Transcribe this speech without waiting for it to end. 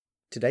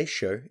Today's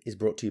show is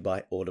brought to you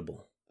by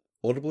Audible.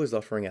 Audible is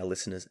offering our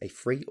listeners a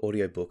free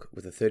audiobook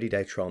with a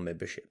 30-day trial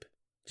membership.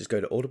 Just go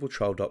to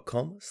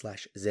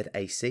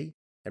audibletrial.com/ZAC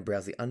and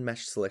browse the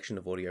unmatched selection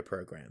of audio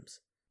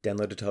programs.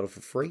 Download a title for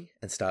free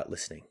and start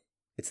listening.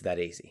 It's that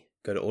easy.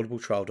 Go to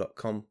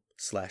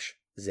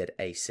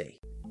audibletrial.com/ZAC.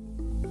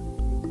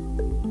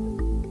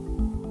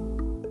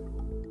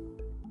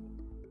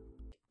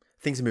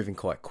 Things are moving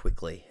quite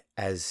quickly.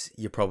 As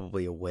you're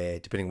probably aware,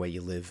 depending where you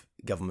live,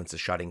 governments are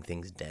shutting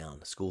things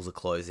down. Schools are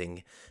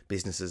closing,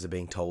 businesses are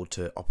being told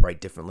to operate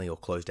differently or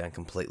close down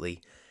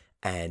completely,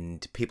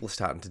 and people are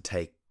starting to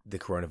take the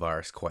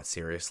coronavirus quite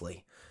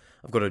seriously.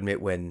 I've got to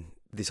admit, when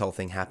this whole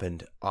thing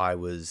happened, I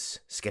was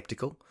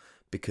skeptical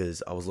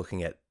because I was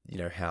looking at,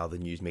 how the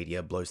news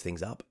media blows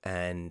things up,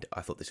 and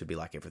I thought this would be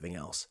like everything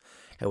else.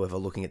 However,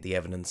 looking at the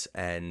evidence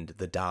and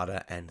the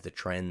data and the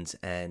trends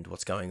and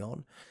what's going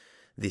on,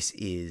 this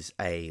is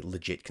a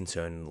legit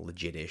concern and a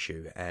legit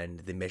issue,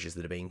 and the measures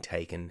that are being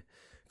taken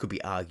could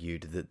be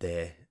argued that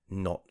they're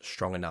not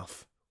strong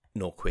enough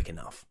nor quick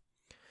enough,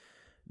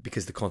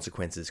 because the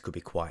consequences could be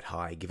quite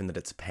high, given that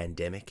it's a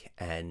pandemic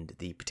and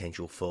the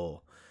potential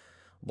for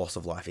loss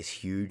of life is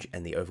huge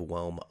and the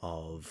overwhelm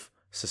of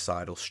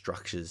societal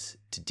structures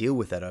to deal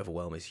with that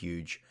overwhelm is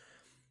huge.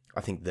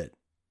 I think that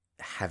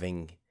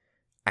having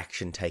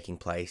action taking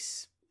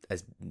place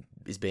as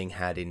is being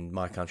had in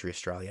my country,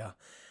 Australia,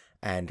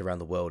 and around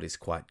the world is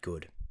quite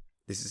good.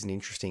 This is an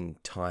interesting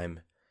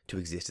time to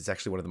exist. It's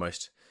actually one of the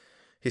most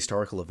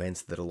historical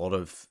events that a lot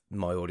of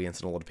my audience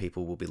and a lot of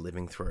people will be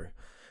living through.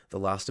 The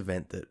last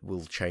event that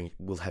will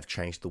have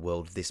changed the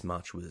world this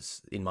much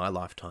was, in my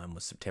lifetime,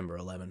 was September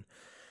 11,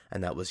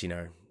 and that was,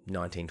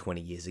 19,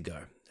 20 years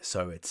ago.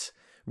 So it's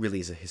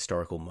really is a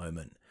historical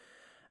moment,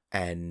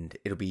 and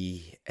it'll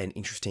be an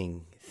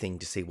interesting thing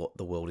to see what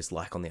the world is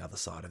like on the other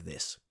side of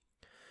this.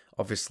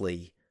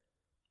 Obviously,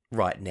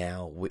 right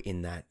now we're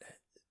in that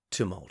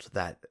tumult,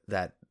 that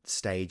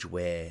stage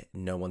where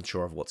no one's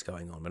sure of what's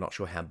going on. We're not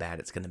sure how bad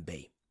it's going to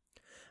be.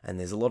 And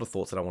there's a lot of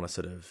thoughts that I want to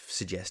sort of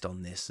suggest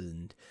on this.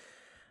 And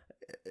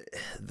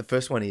the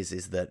first one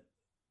is that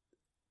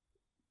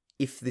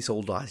if this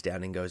all dies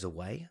down and goes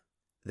away,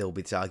 there'll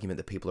be this argument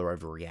that people are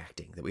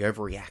overreacting, that we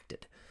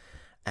overreacted,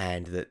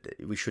 and that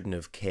we shouldn't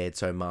have cared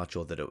so much,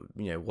 or that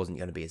it wasn't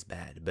going to be as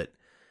bad. But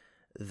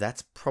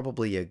that's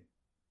probably a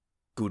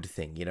good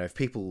thing. If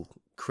people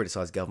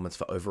criticize governments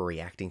for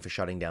overreacting, for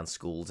shutting down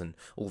schools and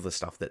all the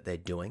stuff that they're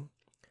doing,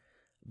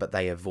 but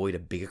they avoid a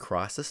bigger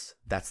crisis,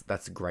 that's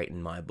great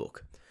in my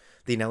book.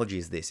 The analogy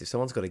is this: if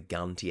someone's got a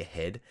gun to your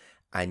head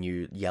and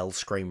you yell,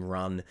 scream,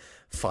 run,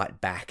 fight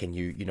back, and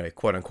you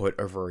quote unquote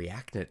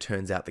overreact, and it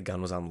turns out the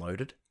gun was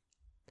unloaded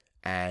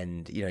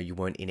and you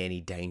weren't in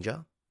any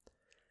danger,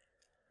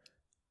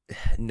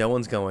 no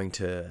one's going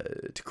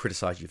to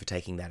criticize you for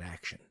taking that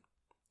action.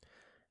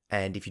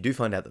 And if you do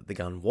find out that the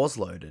gun was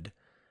loaded,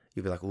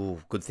 you'll be like,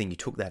 oh, good thing you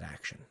took that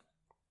action.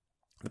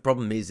 The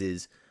problem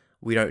is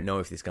we don't know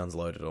if this gun's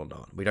loaded or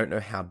not. We don't know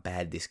how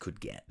bad this could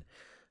get.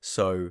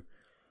 So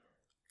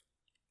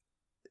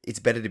it's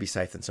better to be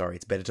safe than sorry.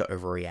 It's better to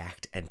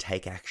overreact and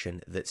take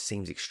action that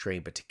seems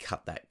extreme, but to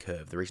cut that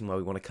curve. The reason why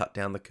we want to cut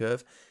down the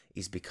curve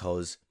is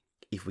because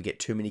if we get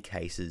too many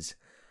cases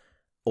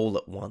all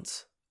at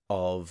once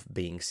of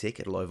being sick,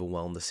 it'll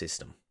overwhelm the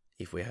system.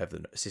 If we have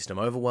the system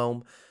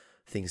overwhelm,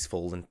 things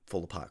fall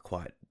apart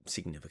quite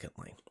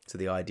significantly. So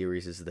the idea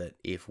is that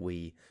if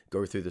we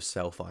go through the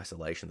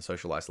self-isolation, the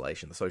social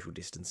isolation, the social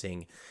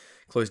distancing,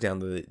 close down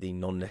the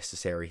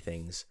non-necessary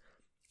things,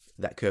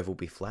 that curve will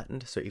be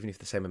flattened. So even if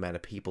the same amount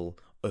of people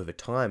over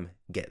time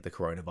get the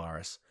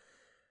coronavirus,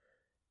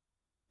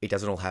 it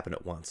doesn't all happen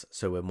at once.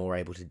 So we're more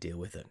able to deal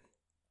with it.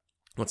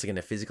 Once again,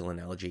 a physical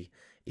analogy: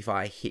 if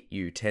I hit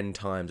you 10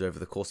 times over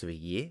the course of a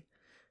year,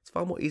 it's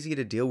far more easier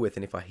to deal with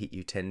than if I hit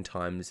you 10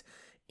 times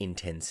in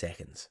 10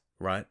 seconds,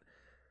 right?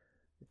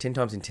 10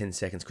 times in 10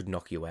 seconds could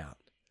knock you out.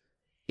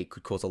 It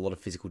could cause a lot of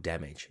physical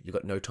damage. You've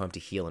got no time to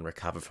heal and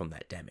recover from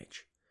that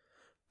damage.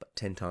 But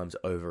 10 times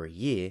over a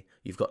year,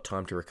 you've got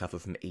time to recover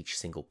from each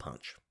single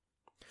punch.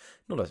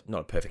 Not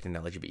a perfect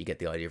analogy, but you get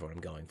the idea of what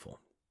I'm going for.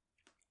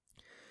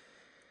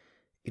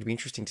 It'd be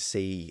interesting to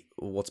see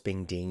what's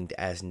being deemed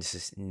as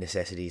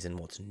necessities and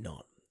what's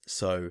not.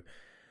 So,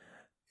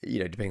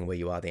 depending on where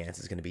you are, the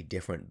answer is going to be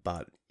different.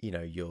 But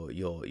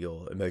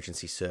your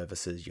emergency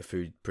services, your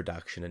food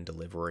production and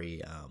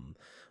delivery,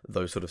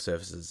 those sort of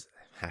services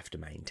have to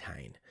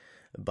maintain.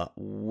 But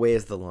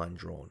where's the line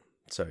drawn?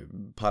 So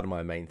part of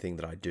my main thing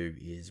that I do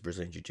is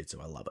Brazilian Jiu-Jitsu.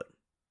 I love it.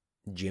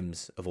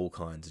 Gyms of all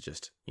kinds are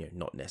just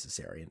not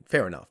necessary, and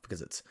fair enough, because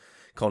it's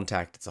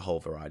contact. It's a whole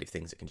variety of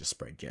things that can just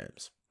spread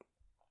germs.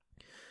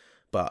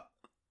 But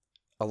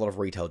a lot of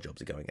retail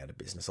jobs are going out of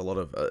business. A lot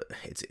of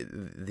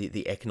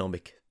the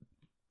economic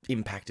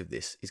impact of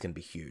this is going to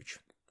be huge.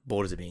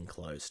 Borders are being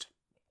closed.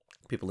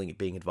 People are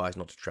being advised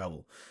not to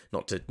travel,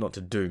 not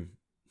to do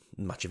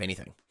much of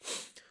anything.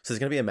 So there's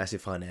going to be a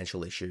massive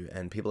financial issue,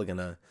 and people are going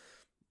to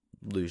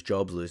lose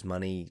jobs, lose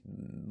money,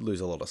 lose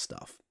a lot of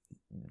stuff.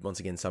 Once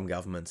again, some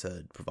governments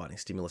are providing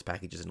stimulus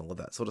packages and all of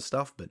that sort of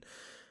stuff, but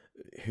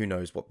who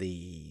knows what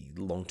the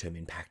long-term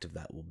impact of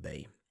that will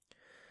be.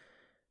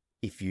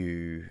 If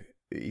you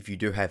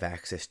do have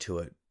access to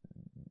it,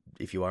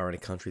 if you are in a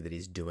country that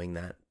is doing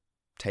that,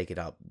 take it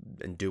up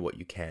and do what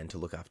you can to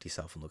look after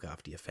yourself and look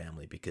after your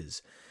family,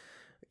 because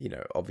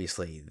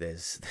obviously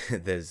there's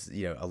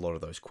a lot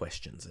of those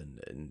questions,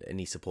 and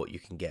any support you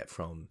can get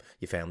from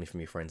your family, from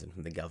your friends, and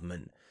from the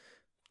government,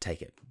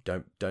 take it.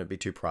 Don't be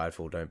too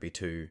prideful. Don't be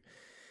too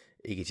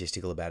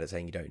egotistical about it,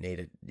 saying you don't need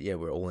it. Yeah,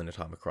 we're all in a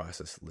time of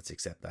crisis. Let's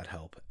accept that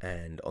help.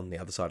 And on the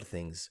other side of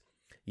things,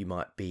 you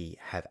might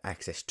have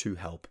access to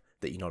help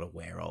that you're not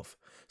aware of.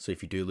 So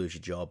if you do lose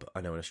your job,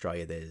 I know in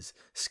Australia there's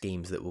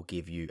schemes that will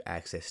give you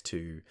access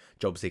to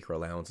job seeker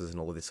allowances and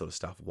all of this sort of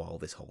stuff while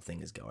this whole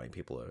thing is going.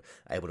 People are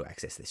able to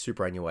access their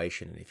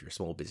superannuation, and if you're a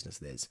small business,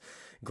 there's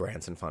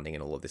grants and funding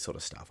and all of this sort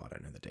of stuff. I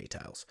don't know the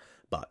details,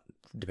 but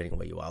depending on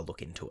where you are,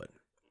 look into it.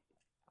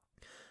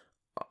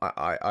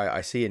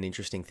 I see an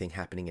interesting thing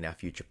happening in our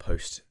future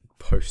post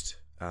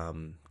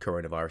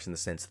coronavirus, in the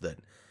sense that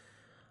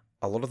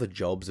a lot of the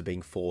jobs are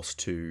being forced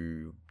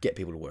to get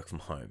people to work from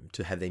home,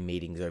 to have their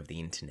meetings over the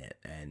internet,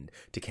 and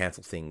to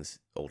cancel things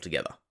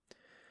altogether.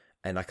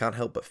 And I can't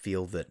help but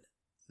feel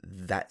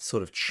that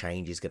sort of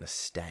change is going to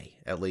stay,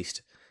 at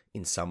least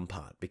in some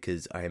part,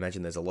 because I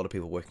imagine there's a lot of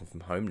people working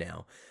from home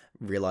now,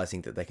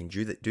 realizing that they can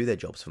do their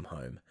jobs from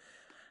home,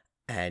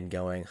 and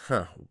going,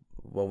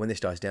 well, when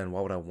this dies down,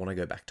 why would I want to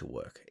go back to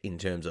work? In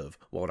terms of,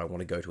 why would I want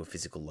to go to a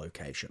physical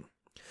location?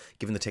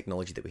 Given the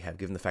technology that we have,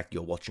 given the fact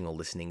you're watching or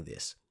listening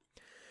this,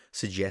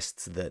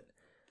 suggests that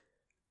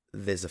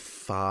there's a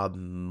far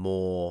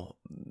more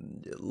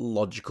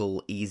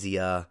logical,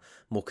 easier,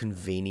 more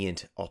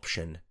convenient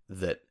option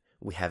that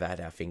we have at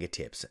our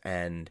fingertips.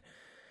 And,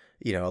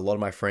 a lot of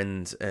my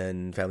friends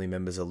and family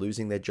members are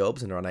losing their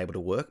jobs and are unable to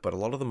work, but a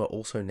lot of them are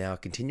also now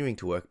continuing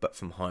to work, but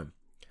from home.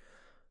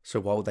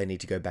 So why would they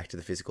need to go back to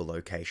the physical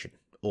location?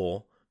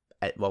 Or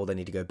why would they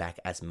need to go back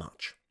as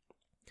much?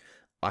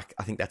 I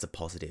think that's a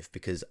positive,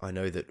 because I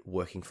know that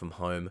working from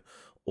home,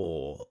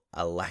 or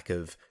a lack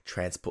of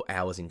transport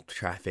hours in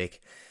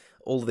traffic,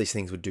 all of these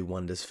things would do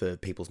wonders for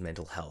people's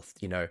mental health,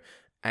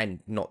 and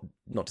not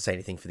to say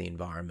anything for the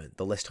environment.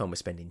 The less time we're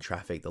spending in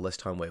traffic, the less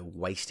time we're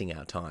wasting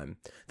our time,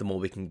 the more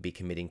we can be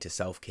committing to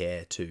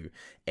self-care, to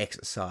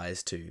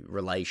exercise, to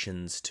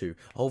relations, to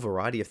a whole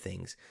variety of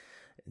things,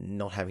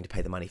 not having to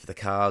pay the money for the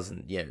cars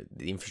and,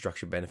 the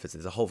infrastructure benefits.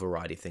 There's a whole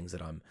variety of things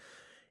that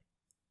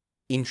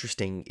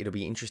it'll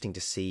be interesting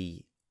to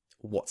see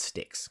what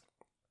sticks.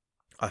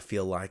 I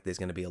feel like there's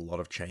going to be a lot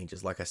of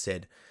changes. Like I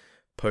said,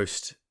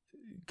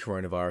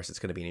 post-coronavirus, it's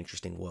going to be an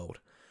interesting world.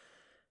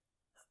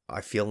 I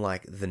feel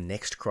like the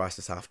next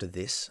crisis after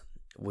this,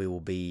 we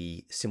will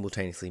be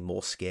simultaneously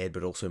more scared,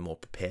 but also more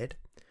prepared.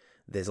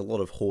 There's a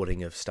lot of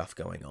hoarding of stuff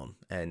going on,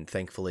 and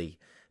thankfully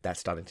that's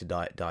starting to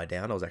die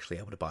down. I was actually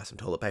able to buy some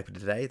toilet paper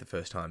today, the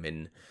first time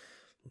in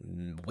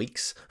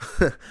weeks.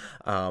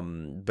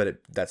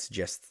 But that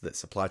suggests that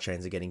supply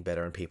chains are getting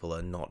better, and people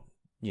are not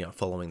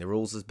following the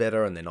rules is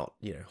better, and they're not,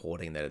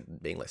 hoarding, they're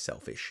being less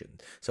selfish.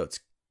 And so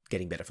it's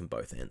getting better from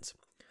both ends.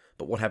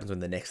 But what happens when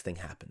the next thing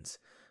happens?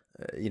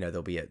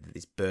 There'll be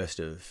this burst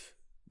of,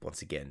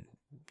 once again,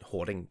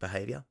 hoarding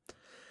behavior.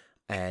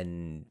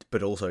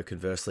 But also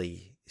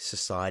conversely,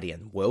 society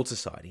and world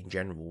society in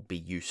general will be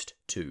used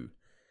to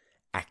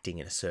acting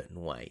in a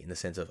certain way, in the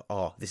sense of,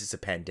 this is a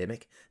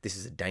pandemic, this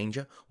is a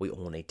danger, we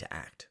all need to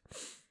act.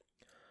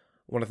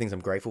 One of the things I'm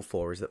grateful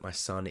for is that my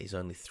son is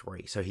only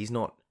 3, so he's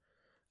not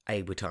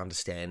able to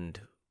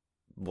understand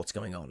what's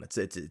going on.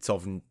 It's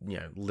of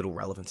little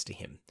relevance to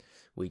him.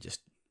 We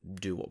just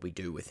do what we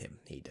do with him.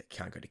 He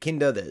can't go to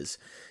kinder. There's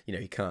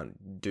he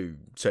can't do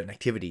certain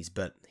activities,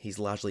 but he's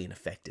largely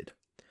unaffected.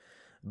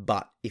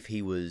 But if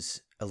he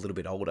was a little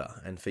bit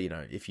older, and for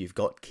if you've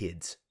got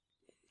kids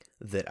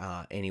that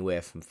are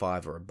anywhere from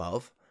 5 or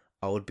above,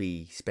 I would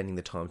be spending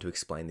the time to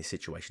explain this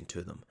situation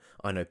to them.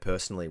 I know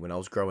personally, when I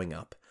was growing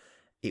up,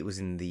 it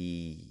was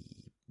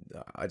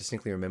I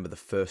distinctly remember the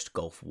first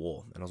Gulf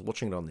War, and I was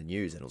watching it on the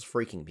news, and it was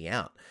freaking me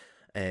out.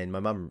 And my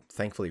mum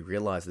thankfully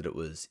realized that it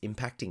was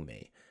impacting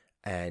me,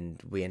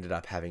 and we ended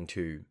up having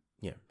to,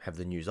 have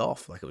the news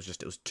off. Like, it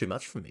was too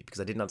much for me, because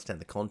I didn't understand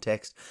the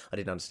context, I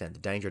didn't understand the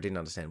danger, I didn't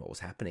understand what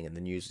was happening, and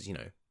the news was,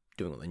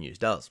 doing what the news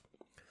does.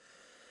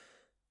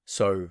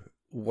 So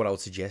what I would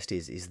suggest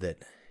is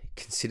that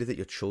consider that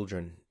your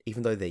children,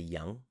 even though they're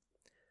young,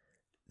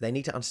 they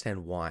need to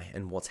understand why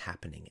and what's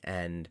happening,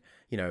 and,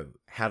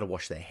 how to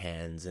wash their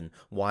hands, and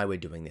why we're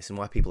doing this, and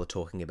why people are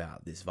talking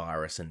about this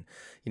virus, and,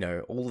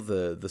 all of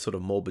the sort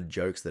of morbid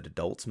jokes that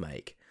adults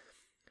make,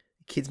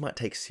 kids might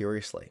take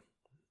seriously.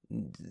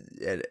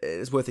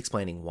 It's worth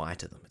explaining why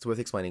to them. It's worth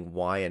explaining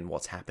why and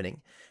what's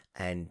happening,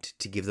 and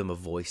to give them a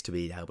voice to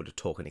be able to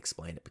talk and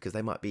explain it, because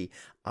they might be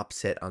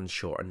upset,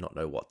 unsure, and not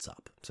know what's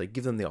up. So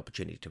give them the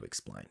opportunity to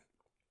explain.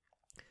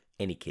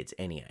 Any kids,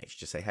 any age,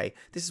 just say, hey,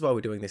 this is why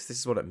we're doing this. This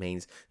is what it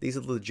means. These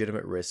are the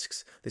legitimate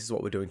risks. This is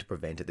what we're doing to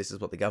prevent it. This is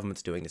what the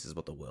government's doing. This is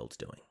what the world's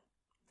doing.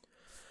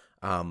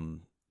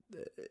 And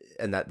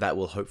that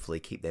will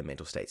hopefully keep their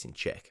mental states in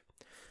check.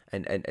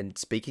 And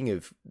speaking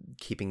of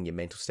keeping your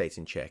mental states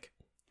in check,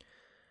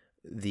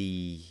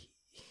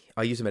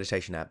 I use a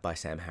meditation app by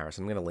Sam Harris.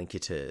 I'm going to link you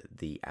to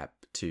the app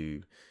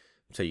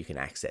so you can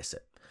access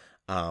it.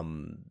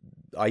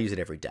 I use it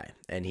every day,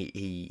 and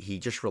he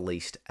just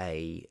released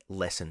a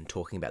lesson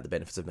talking about the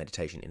benefits of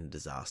meditation in a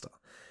disaster.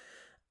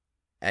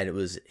 And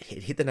it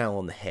hit the nail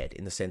on the head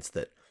in the sense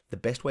that the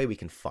best way we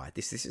can fight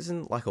this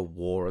isn't like a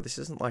war, or this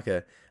isn't like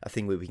a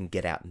thing where we can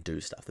get out and do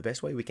stuff. The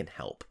best way we can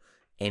help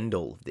end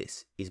all of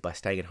this is by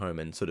staying at home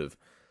and sort of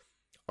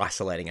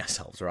isolating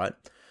ourselves, right?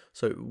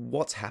 So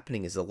what's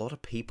happening is a lot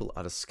of people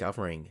are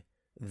discovering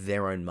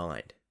their own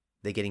mind.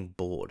 They're getting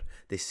bored.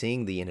 They're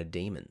seeing the inner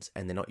demons,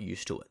 and they're not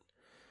used to it.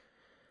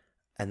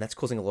 And that's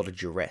causing a lot of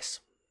duress.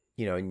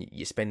 And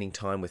you're spending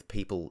time with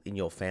people in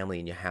your family,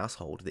 in your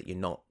household, that you're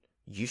not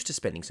used to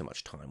spending so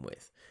much time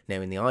with.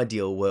 Now, in the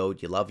ideal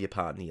world, you love your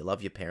partner, you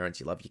love your parents,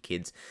 you love your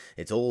kids.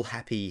 It's all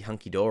happy,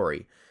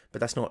 hunky-dory, but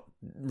that's not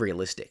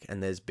realistic.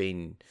 And there's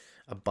been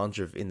a bunch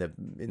of, in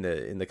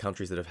the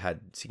countries that have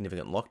had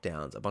significant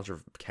lockdowns, a bunch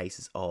of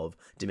cases of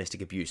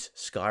domestic abuse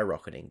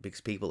skyrocketing because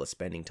people are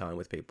spending time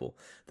with people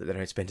that they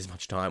don't spend as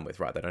much time with,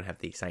 right? They don't have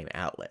the same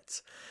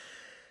outlets.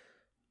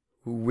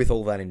 With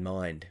all that in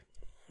mind,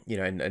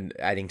 and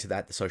adding to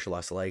that the social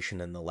isolation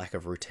and the lack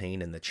of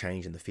routine and the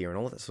change and the fear and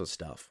all that sort of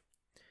stuff,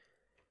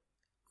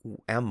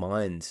 our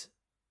minds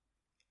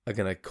are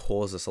going to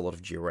cause us a lot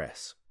of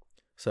duress.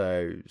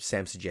 So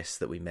Sam suggests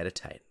that we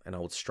meditate, and I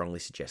would strongly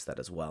suggest that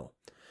as well.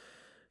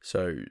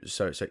 So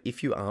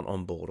if you aren't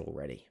on board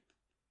already,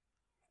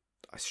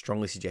 I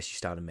strongly suggest you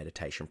start a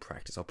meditation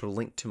practice. I'll put a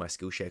link to my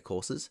Skillshare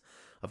courses.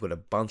 I've got a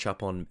bunch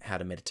up on how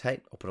to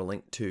meditate. I'll put a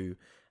link to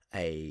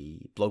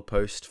a blog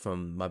post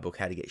from my book,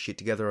 How to Get Shit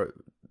Together,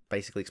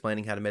 basically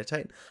explaining how to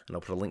meditate, and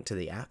I'll put a link to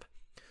the app.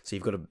 So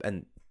you've got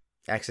and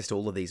access to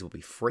all of these will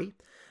be free,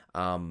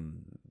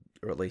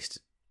 or at least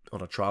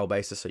on a trial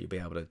basis, so you'll be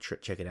able to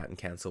check it out and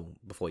cancel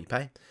before you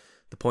pay.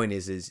 The point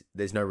is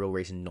there's no real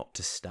reason not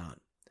to start.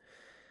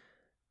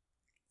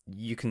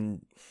 You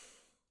can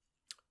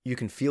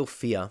feel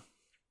fear,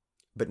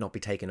 but not be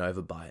taken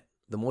over by it.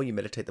 The more you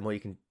meditate, the more you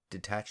can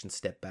detach and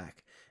step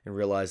back and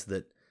realize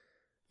that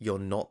you're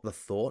not the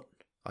thought,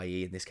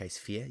 i.e. in this case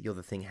fear, you're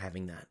the thing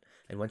having that.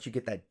 And once you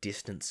get that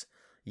distance,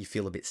 you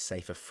feel a bit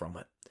safer from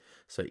it.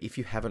 So if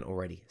you haven't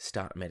already,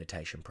 start a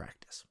meditation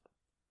practice.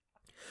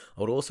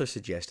 I would also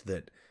suggest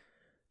that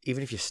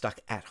even if you're stuck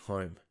at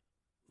home,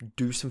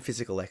 do some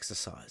physical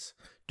exercise.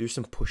 Do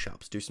some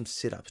push-ups, do some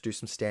sit-ups, do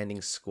some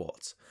standing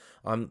squats.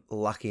 I'm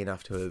lucky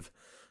enough to have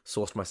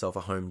sourced myself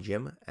a home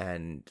gym,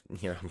 and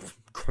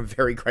I'm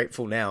very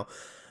grateful now.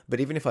 But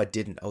even if I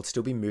didn't, I would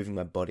still be moving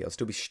my body. I'll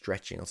still be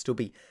stretching. I'll still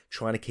be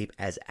trying to keep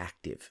as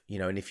active.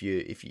 And if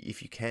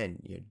you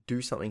can,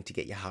 do something to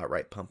get your heart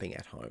rate pumping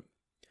at home.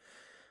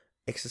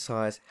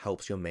 Exercise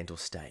helps your mental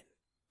state.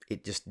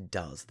 It just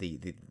does.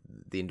 The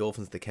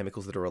endorphins, the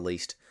chemicals that are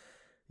released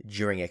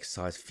during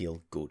exercise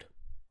feel good.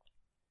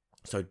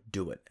 So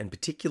do it. And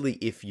particularly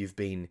if you've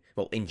been,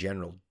 in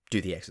general,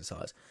 do the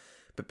exercise.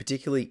 But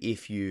particularly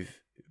if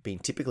you've been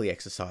typically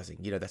exercising,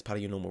 that's part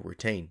of your normal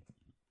routine.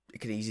 It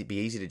can be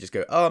easy to just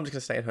go, I'm just going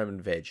to stay at home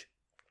and veg.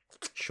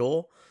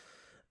 Sure.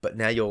 But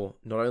now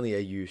not only are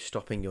you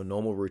stopping your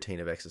normal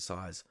routine of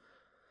exercise,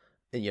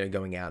 and,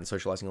 going out and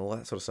socializing, all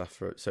that sort of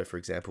stuff. So for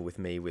example, with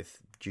me, with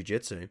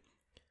jiu-jitsu,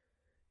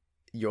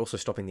 you're also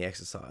stopping the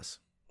exercise.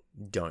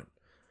 Don't.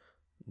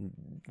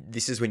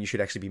 This is when you should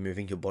actually be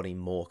moving your body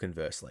more,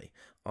 conversely.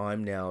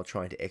 I'm now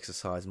trying to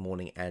exercise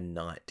morning and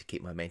night to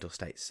keep my mental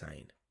state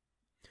sane.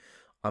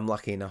 I'm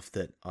lucky enough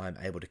that I'm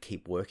able to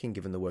keep working,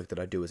 given the work that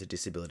I do as a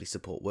disability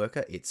support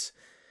worker. It's,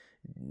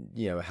 a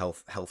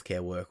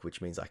healthcare work,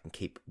 which means I can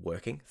keep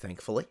working,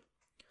 thankfully.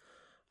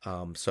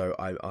 So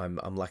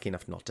I'm lucky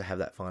enough not to have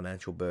that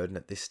financial burden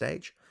at this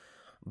stage.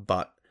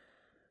 But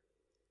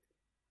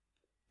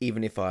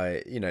even if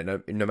I,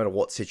 no matter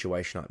what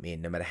situation I'm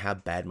in, no matter how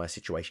bad my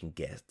situation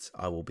gets,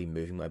 I will be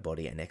moving my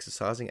body and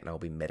exercising, and I'll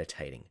be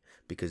meditating,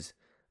 because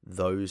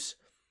those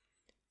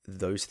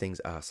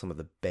things are some of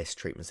the best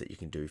treatments that you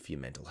can do for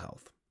your mental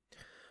health.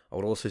 I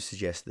would also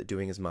suggest that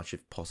doing as much as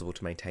possible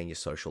to maintain your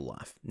social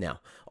life. Now,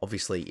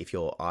 obviously, if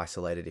you're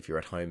isolated, if you're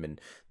at home, and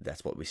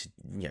that's what we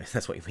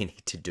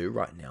need to do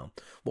right now,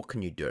 what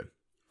can you do?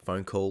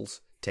 Phone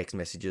calls, text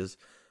messages,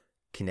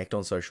 connect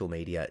on social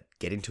media,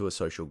 get into a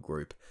social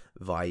group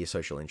via your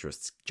social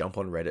interests, jump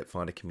on Reddit,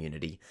 find a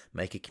community,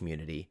 make a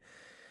community.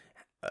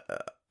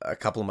 A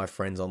couple of my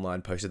friends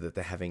online posted that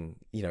they're having,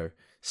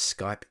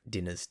 Skype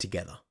dinners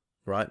together,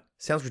 right?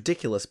 Sounds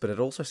ridiculous, but it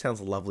also sounds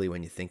lovely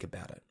when you think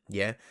about it.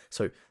 Yeah.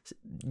 So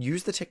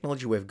use the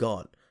technology we've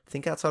got,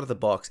 think outside of the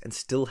box, and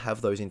still have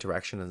those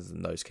interactions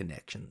and those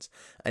connections.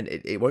 And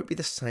it won't be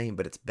the same,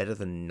 but it's better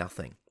than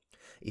nothing.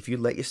 If you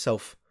let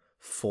yourself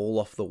fall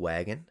off the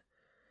wagon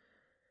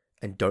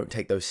and don't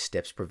take those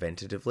steps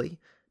preventatively,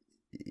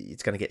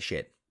 it's going to get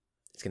shit.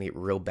 It's going to get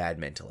real bad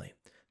mentally.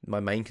 My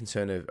main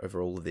concern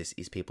over all of this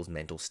is people's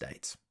mental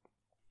states.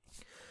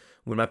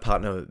 When my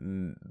partner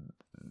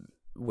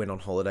went on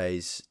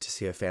holidays to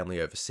see her family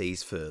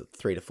overseas for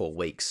 3 to 4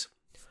 weeks,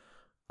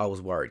 I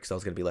was worried because I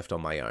was going to be left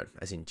on my own,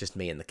 as in just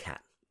me and the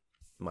cat.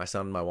 My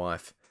son and my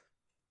wife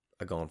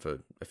are gone for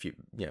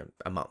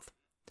a month.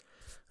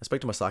 I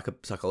spoke to my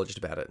psychologist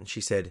about it, and she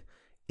said,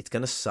 it's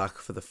going to suck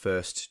for the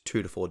first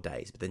 2 to 4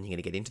 days, but then you're going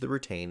to get into the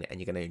routine and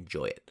you're going to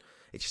enjoy it.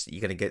 It's just, you're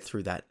going to get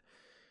through that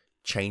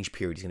change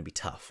period. Is going to be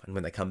tough. And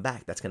when they come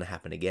back, that's going to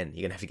happen again.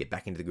 You're going to have to get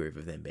back into the groove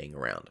of them being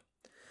around.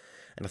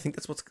 And I think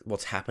that's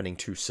what's happening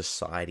to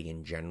society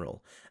in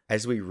general.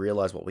 As we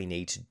realize what we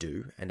need to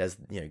do, and as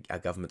our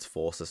governments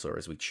force us, or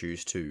as we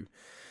choose to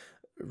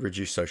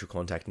reduce social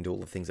contact and do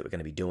all the things that we're going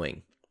to be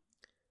doing,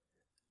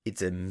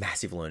 it's a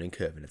massive learning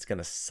curve, and it's going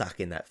to suck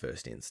in that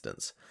first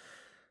instance.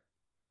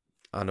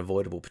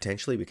 Unavoidable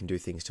potentially. We can do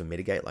things to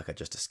mitigate, like I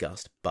just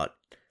discussed, but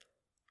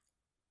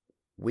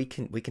we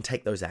can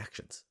take those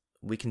actions.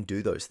 We can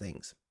do those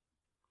things.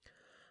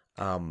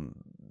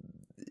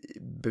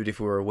 But if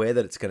we're aware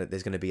that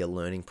there's going to be a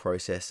learning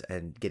process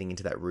and getting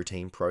into that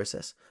routine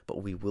process,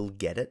 but we will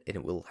get it, and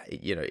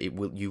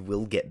you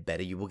will get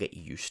better. You will get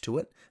used to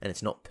it, and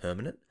it's not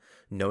permanent.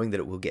 Knowing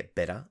that it will get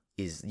better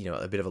is,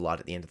 a bit of a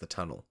light at the end of the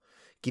tunnel.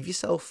 Give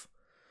yourself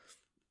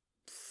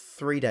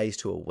 3 days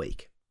to a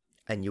week,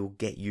 and you'll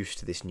get used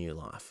to this new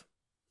life.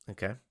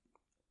 Okay.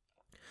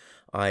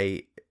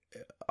 The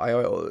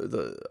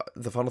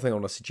final thing I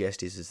want to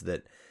suggest is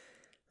that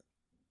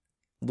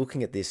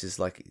looking at this is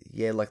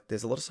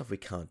there's a lot of stuff we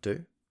can't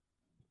do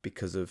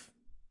because of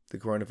the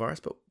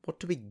coronavirus, but what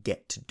do we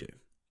get to do?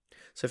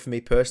 So for me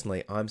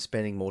personally, I'm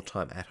spending more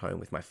time at home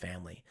with my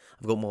family.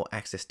 I've got more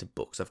access to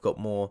books. I've got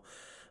more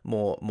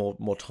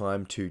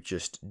time to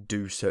just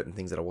do certain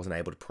things that I wasn't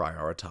able to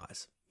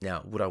prioritize.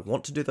 Now, would I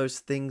want to do those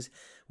things?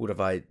 Would have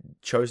I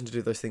chosen to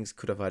do those things?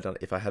 Could have I done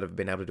if I had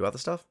been able to do other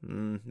stuff?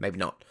 Maybe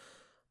not.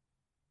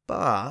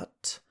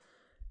 But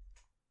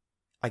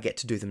I get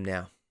to do them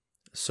now.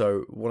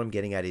 So what I'm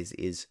getting at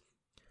is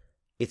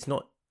it's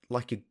not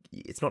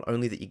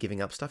only that you're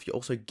giving up stuff, you're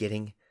also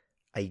getting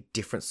a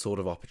different sort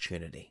of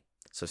opportunity.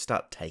 So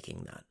start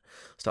taking that.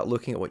 Start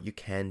looking at what you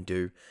can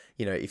do.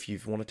 If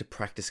you've wanted to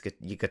practice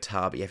your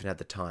guitar but you haven't had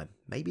the time,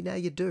 maybe now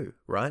you do,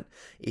 right?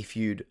 If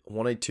you'd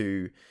wanted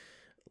to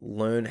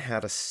learn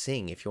how to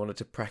sing, if you wanted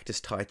to practice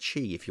Tai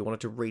Chi, if you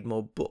wanted to read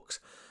more books,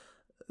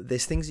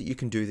 there's things that you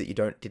can do that you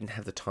didn't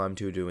have the time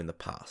to do in the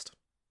past.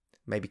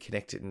 Maybe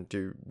connect it and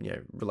do,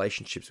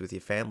 relationships with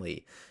your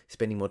family,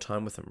 spending more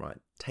time with them, right?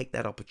 Take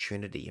that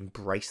opportunity,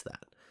 embrace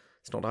that.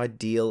 It's not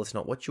ideal, it's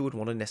not what you would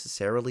want to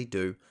necessarily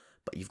do,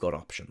 but you've got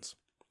options.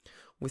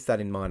 With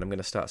that in mind, I'm going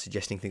to start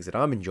suggesting things that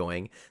I'm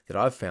enjoying, that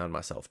I've found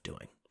myself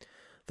doing.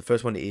 The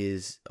first one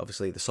is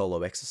obviously the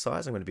solo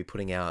exercise. I'm going to be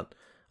putting out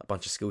a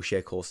bunch of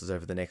Skillshare courses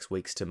over the next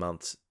weeks to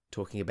months,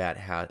 talking about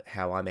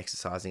how I'm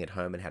exercising at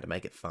home and how to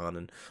make it fun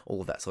and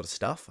all of that sort of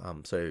stuff.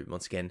 So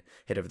once again,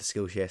 head over to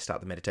Skillshare, start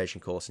the meditation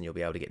course, and you'll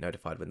be able to get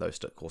notified when those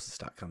courses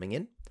start coming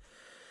in.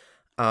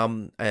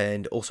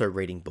 And also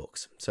reading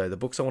books. So the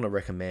books I want to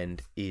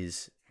recommend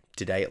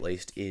today at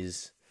least,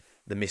 is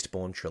the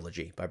Mistborn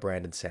trilogy by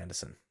Brandon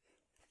Sanderson.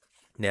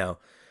 Now,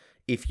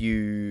 if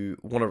you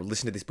want to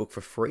listen to this book for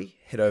free,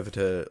 head over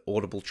to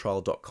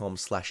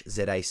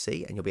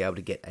audibletrial.com/ZAC and you'll be able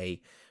to get a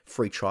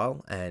free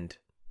trial and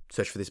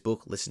search for this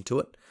book, listen to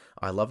it.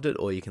 I loved it.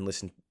 Or you can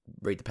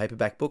read the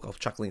paperback book. I'll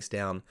chuck links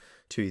down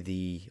to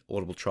the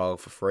Audible trial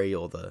for free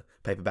or the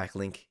paperback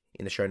link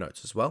in the show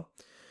notes as well.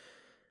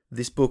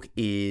 This book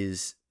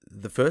is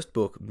the first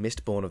book,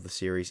 Mistborn of the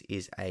series,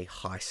 is a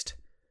heist,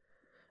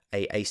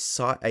 a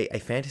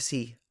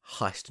fantasy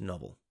heist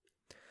novel.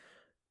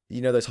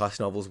 Those heist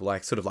novels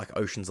were sort of like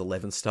Ocean's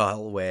 11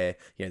 style, where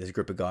there's a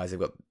group of guys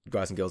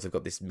and girls have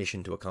got this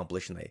mission to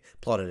accomplish, and they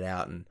plot it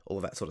out and all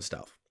of that sort of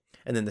stuff.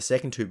 And then the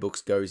second 2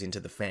 books goes into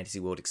the fantasy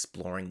world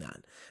exploring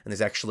that. And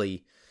there's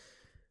actually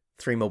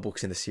 3 more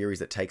books in the series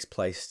that takes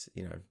place,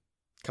 a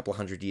couple of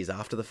 100 years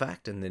after the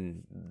fact. And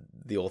then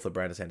the author,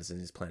 Brandon Sanderson,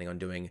 is planning on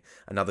doing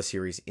another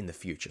series in the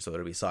future. So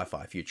it'll be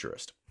sci-fi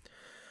futurist.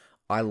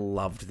 I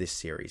loved this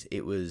series.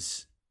 It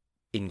was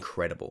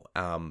incredible.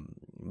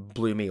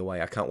 Blew me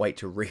away. I can't wait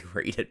to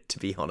reread it, to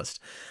be honest.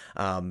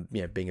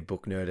 Being a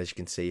book nerd, as you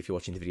can see, if you're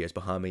watching the videos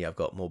behind me, I've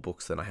got more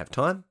books than I have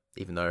time,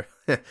 even though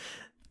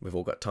we've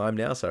all got time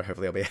now, so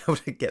hopefully I'll be able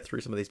to get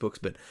through some of these books.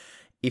 But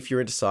if you're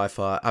into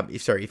sci-fi,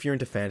 if you're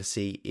into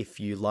fantasy, if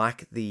you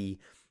like the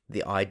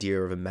idea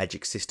of a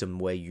magic system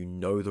where you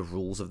know the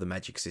rules of the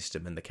magic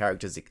system and the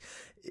characters,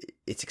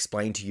 it's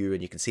explained to you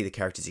and you can see the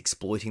characters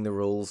exploiting the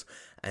rules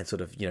and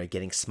sort of,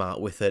 getting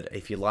smart with it.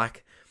 If you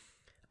like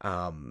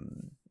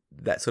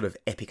that sort of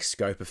epic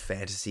scope of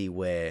fantasy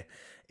where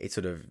it's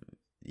sort of,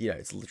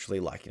 it's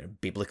literally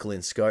biblical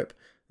in scope,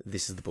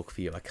 this is the book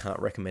for you. I can't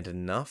recommend it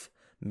enough.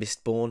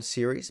 Mistborn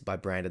series by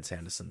Brandon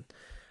Sanderson.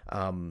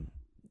 And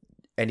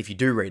if you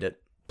do read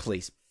it,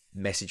 please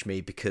message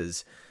me,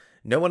 because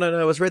no one I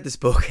know has read this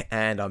book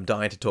and I'm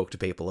dying to talk to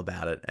people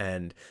about it.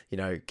 And,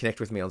 connect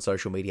with me on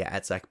social media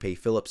at Zach P.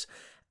 Phillips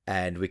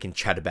and we can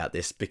chat about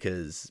this,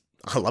 because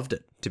I loved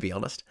it, to be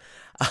honest.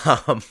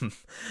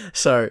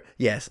 So,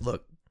 yes,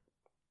 look,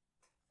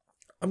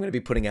 I'm going to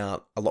be putting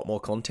out a lot more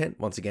content.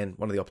 Once again,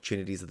 one of the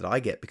opportunities that I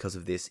get because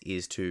of this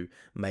is to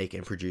make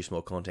and produce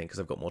more content because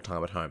I've got more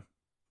time at home,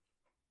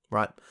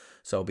 right?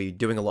 So I'll be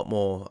doing a lot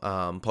more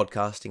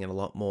podcasting and a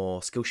lot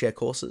more Skillshare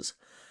courses.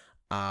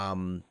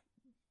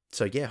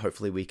 So yeah,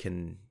 hopefully we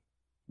can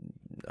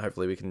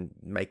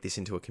make this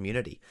into a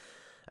community.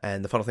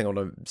 And the final thing I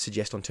want to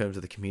suggest on terms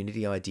of the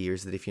community idea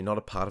is that if you're not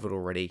a part of it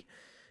already,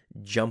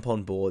 jump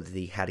on board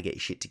the How to Get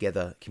Your Shit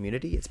Together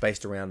community. It's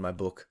based around my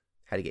book,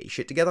 How to Get Your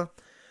Shit Together,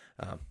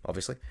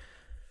 obviously.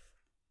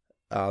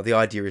 The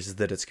idea is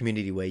that it's a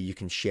community where you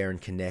can share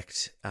and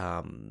connect,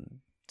 help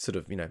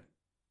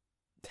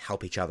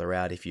each other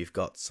out if you've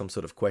got some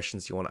sort of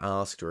questions you want to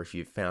ask, or if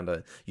you've found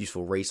a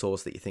useful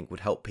resource that you think would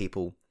help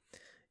people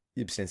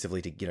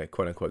ostensibly to,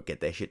 quote unquote,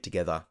 get their shit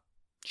together,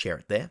 share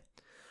it there.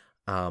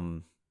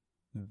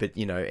 But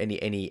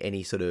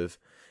any sort of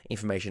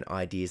information,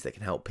 ideas that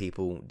can help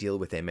people deal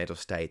with their mental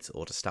states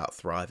or to start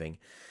thriving.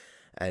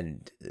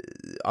 And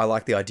I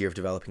like the idea of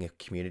developing a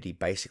community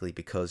basically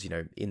because,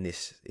 in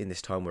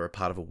this time we're a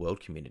part of a world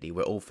community.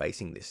 We're all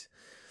facing this.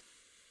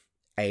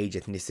 Age,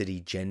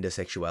 ethnicity, gender,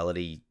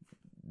 sexuality,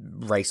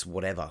 race,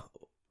 whatever.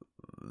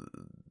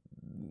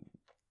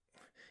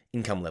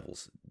 Income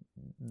levels.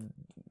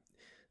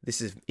 This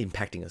is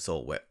impacting us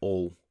all. We're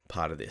all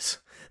part of this.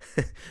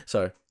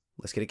 So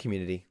let's get a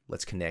community.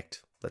 Let's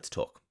connect. Let's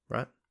talk,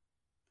 right?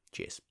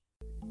 Cheers.